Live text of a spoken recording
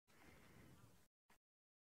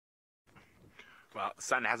Well, the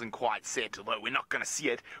sun hasn't quite set, although we're not going to see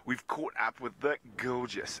it. We've caught up with the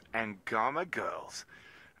gorgeous Angama girls,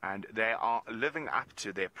 and they are living up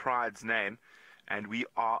to their pride's name. And we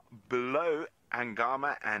are below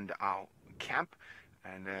Angama and our camp,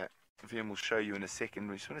 and Vivian will show you in a second.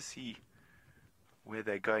 We just want to see where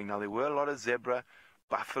they're going. Now, there were a lot of zebra,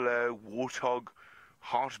 buffalo, warthog,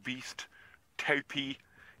 hartebeest, topi,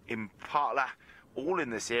 impala, all in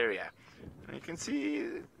this area. And you can see,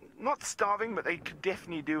 not starving, but they could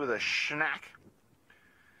definitely do with a snack.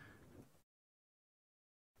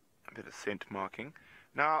 A bit of scent marking.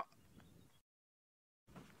 Now,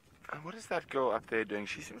 what is that girl up there doing?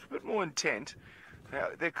 She seems a bit more intent.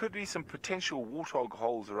 There could be some potential warthog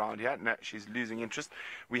holes around here. No, she's losing interest.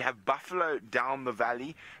 We have buffalo down the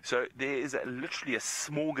valley. So there is literally a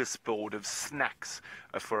smorgasbord of snacks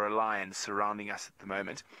for a lion surrounding us at the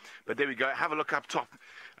moment. But there we go. Have a look up top.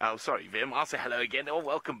 Oh, sorry, Vim. I'll say hello again. Oh,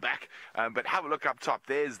 welcome back. But have a look up top.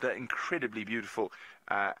 There's the incredibly beautiful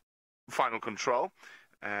final control.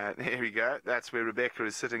 There we go. That's where Rebecca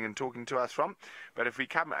is sitting and talking to us from. But if we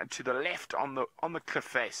come to the left on the cliff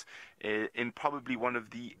face, in probably one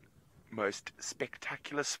of the most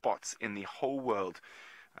spectacular spots in the whole world,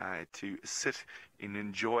 to sit and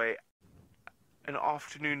enjoy an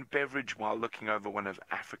afternoon beverage while looking over one of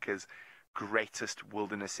Africa's greatest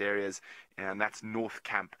wilderness areas, and that's North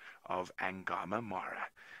Camp of Angama Mara.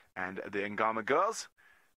 And the Angama girls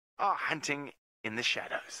are hunting in the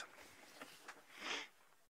shadows.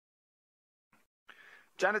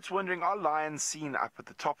 Janet's wondering, are lions seen up at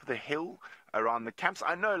the top of the hill around the camps?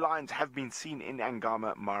 I know lions have been seen in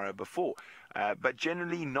Angama Mara before, but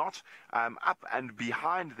generally not. Up and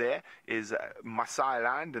behind there is Maasai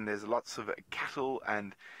land, and there's lots of cattle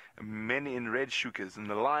and men in red shukas. And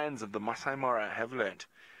the lions of the Maasai Mara have learnt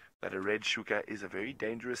that a red shuka is a very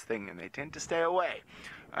dangerous thing, and they tend to stay away.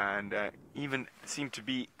 And even seem to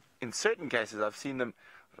be, in certain cases, I've seen them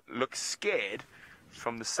look scared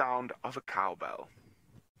from the sound of a cowbell.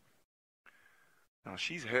 Now,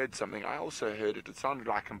 she's heard something. I also heard it. It sounded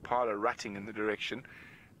like impala rutting in the direction.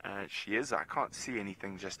 She is. I can't see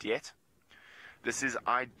anything just yet. This is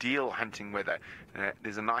ideal hunting weather.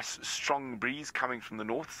 There's a nice strong breeze coming from the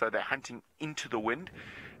north, so they're hunting into the wind.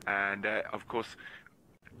 And, of course,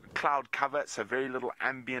 cloud cover, so very little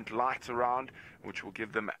ambient light around, which will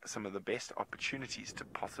give them some of the best opportunities to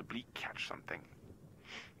possibly catch something.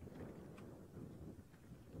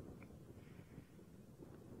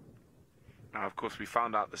 Now, of course, we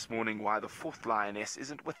found out this morning why the fourth lioness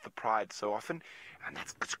isn't with the pride so often, and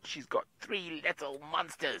that's because she's got 3 little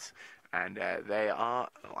monsters, and they are,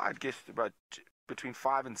 I guess, about between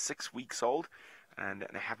 5 and 6 weeks old, and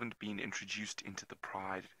they haven't been introduced into the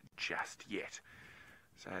pride just yet.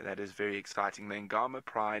 So that is very exciting. The Angama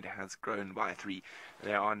pride has grown by 3.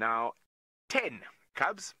 There are now 10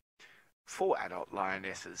 cubs, 4 adult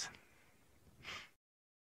lionesses.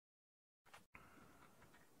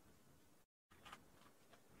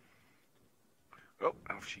 Oh,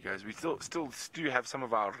 off she goes. We still do have some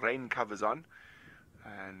of our rain covers on,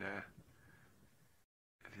 and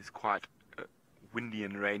it is quite windy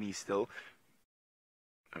and rainy still.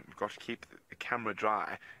 We've got to keep the camera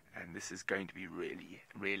dry, and this is going to be really,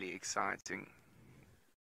 really exciting.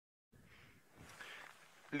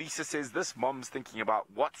 Lisa says, this mom's thinking about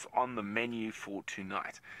what's on the menu for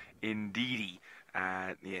tonight. Indeedy.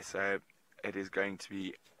 Yeah, so it is going to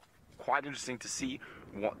be quite interesting to see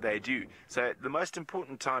what they do. So the most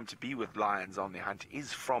important time to be with lions on the hunt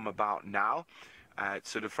is from about now,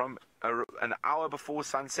 sort of from an hour before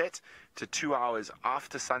sunset to 2 hours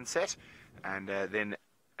after sunset, and then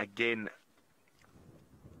again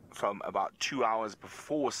from about 2 hours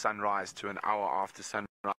before sunrise to an hour after sunrise.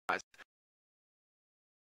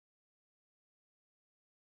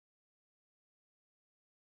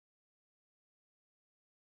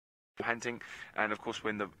 Hunting, and of course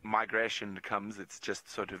when the migration comes, it's just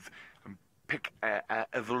sort of pick a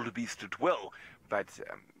wildebeest at will, but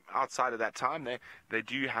outside of that time they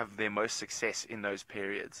do have their most success in those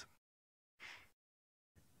periods.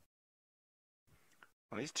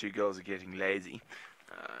 Well, these 2 girls are getting lazy.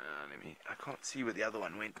 I can't see where the other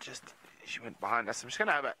one went. She went behind us. I'm just going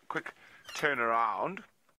to have a quick turn around,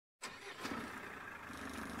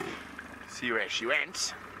 see where she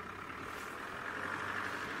went.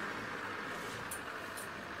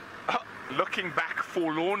 Looking back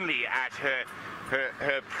forlornly at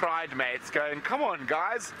her pride mates, going, come on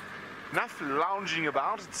guys, enough lounging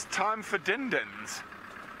about, it's time for din-dins.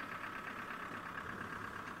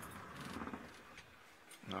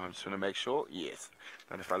 Now I just want to make sure, yes,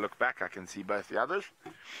 that if I look back I can see both the others.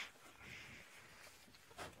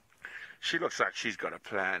 She looks like she's got a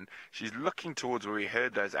plan. She's looking towards where we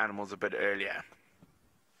heard those animals a bit earlier.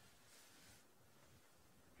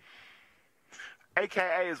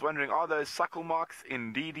 AKA is wondering, are those suckle marks?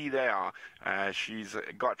 Indeedy they are. She's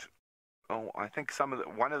got, I think some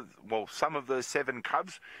of those 7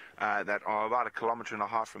 cubs that are about 1.5 kilometers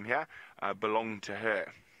from here belong to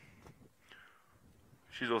her.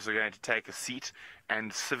 She's also going to take a seat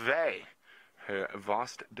and survey her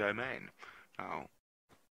vast domain. Now,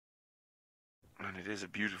 and it is a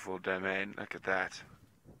beautiful domain. Look at that.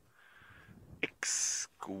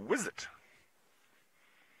 Exquisite.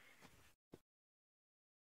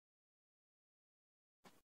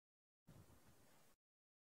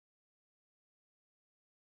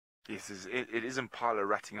 Yes, it is impala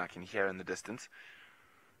ratting I can hear in the distance.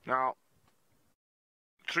 Now,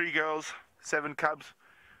 3 girls, 7 cubs,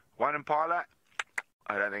 1 impala.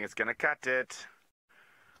 I don't think it's going to cut it.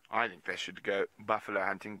 I think they should go buffalo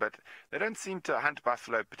hunting, but they don't seem to hunt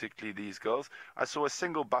buffalo particularly, these girls. I saw a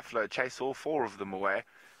single buffalo chase all 4 of them away,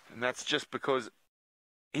 and that's just because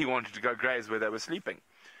he wanted to go graze where they were sleeping.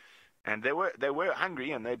 And they were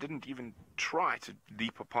hungry, and they didn't even try to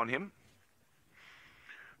leap upon him.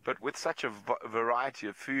 But with such a variety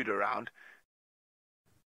of food around,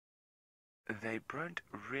 they don't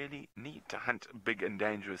really need to hunt big and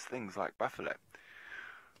dangerous things like buffalo.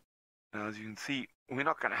 Now, as you can see, we're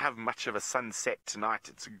not going to have much of a sunset tonight.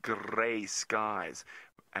 It's grey skies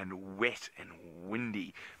and wet and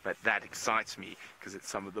windy, but that excites me because it's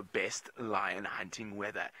some of the best lion hunting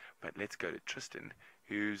weather. But let's go to Tristan,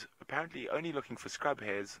 who's apparently only looking for scrub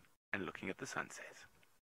hares and looking at the sunset.